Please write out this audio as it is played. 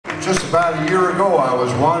Just about a year ago, I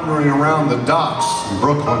was wandering around the docks in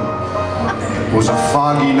Brooklyn. It was a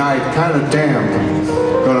foggy night, kind of damp.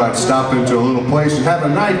 Thought I'd stop into a little place and have a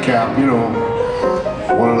nightcap, you know,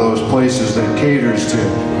 one of those places that caters to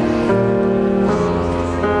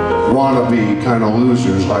wannabe kind of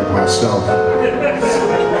losers like myself.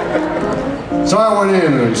 So I went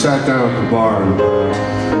in and sat down at the bar and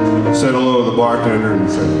said hello to the bartender and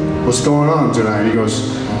said, "What's going on tonight?" He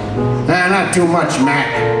goes, "Not too much,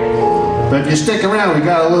 Mac. But if you stick around, we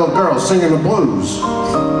got a little girl singing the blues."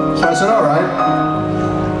 So I said, "All right.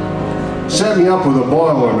 Set me up with a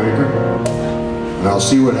Boilermaker, and I'll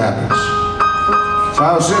see what happens." So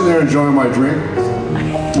I was sitting there enjoying my drink.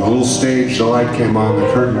 A little stage, the light came on, the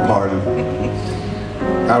curtain parted.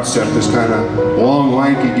 Out stepped this kind of long,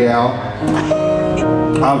 lanky gal,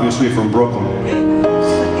 obviously from Brooklyn.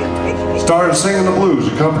 Started singing the blues,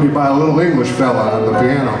 accompanied by a little English fella on the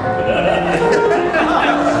piano.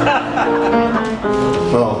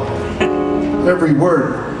 Well, every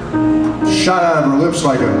word shot out of her lips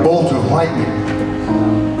like a bolt of lightning.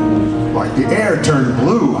 Like the air turned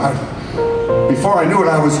blue. Before I knew it,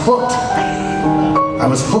 I was hooked. I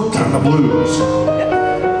was hooked on the blues.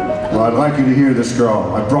 Well, I'd like you to hear this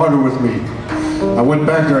girl. I brought her with me. I went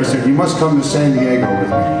back there, I said, "You must come to San Diego with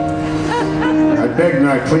me." I begged and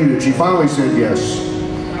I pleaded. She finally said yes.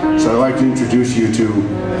 So I'd like to introduce you to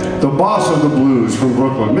the boss of the blues from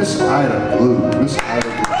Brooklyn, Miss Ida Blue. Miss Ida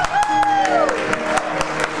Blue.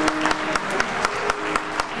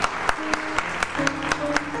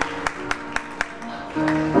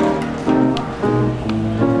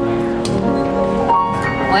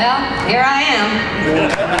 Well, here I am.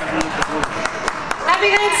 Happy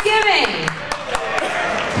Thanksgiving!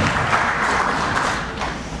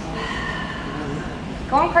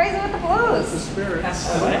 Going crazy with the blues. The spirit.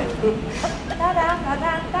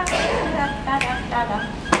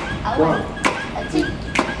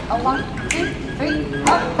 A one, two, three,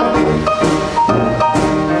 up.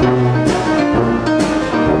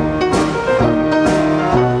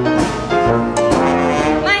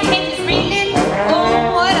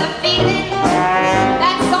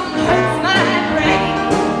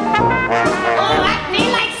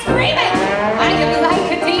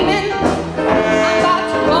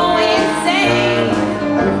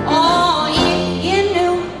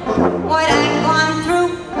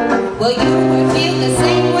 Well, you would feel the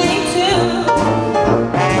same way too.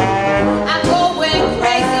 I'm going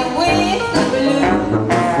crazy with the blues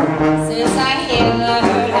since I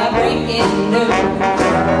heard her breaking news.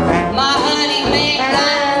 My honey man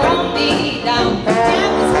done thrown me down. I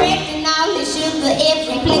was spreading all the sugar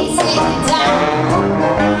every place in town.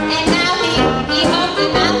 And now he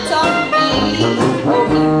hugging out on me. Oh,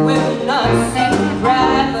 he will not sing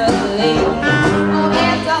privately. Oh,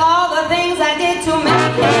 after all the things I did to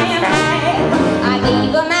make him, I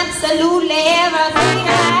gave him absolutely everything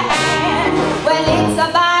I had. Well, it's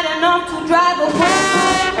about enough to drive a woman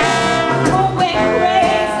going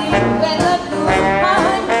crazy with the blues,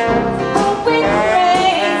 honey. Going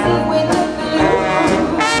crazy with the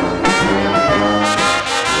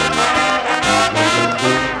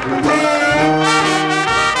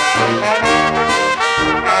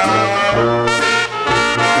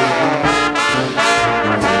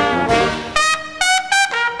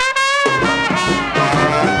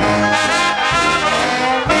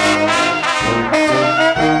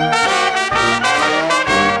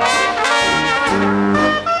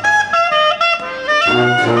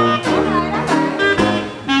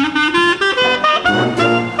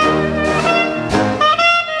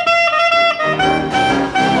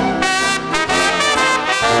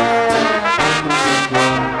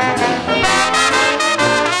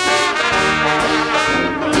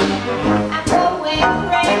I'm going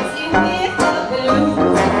crazy with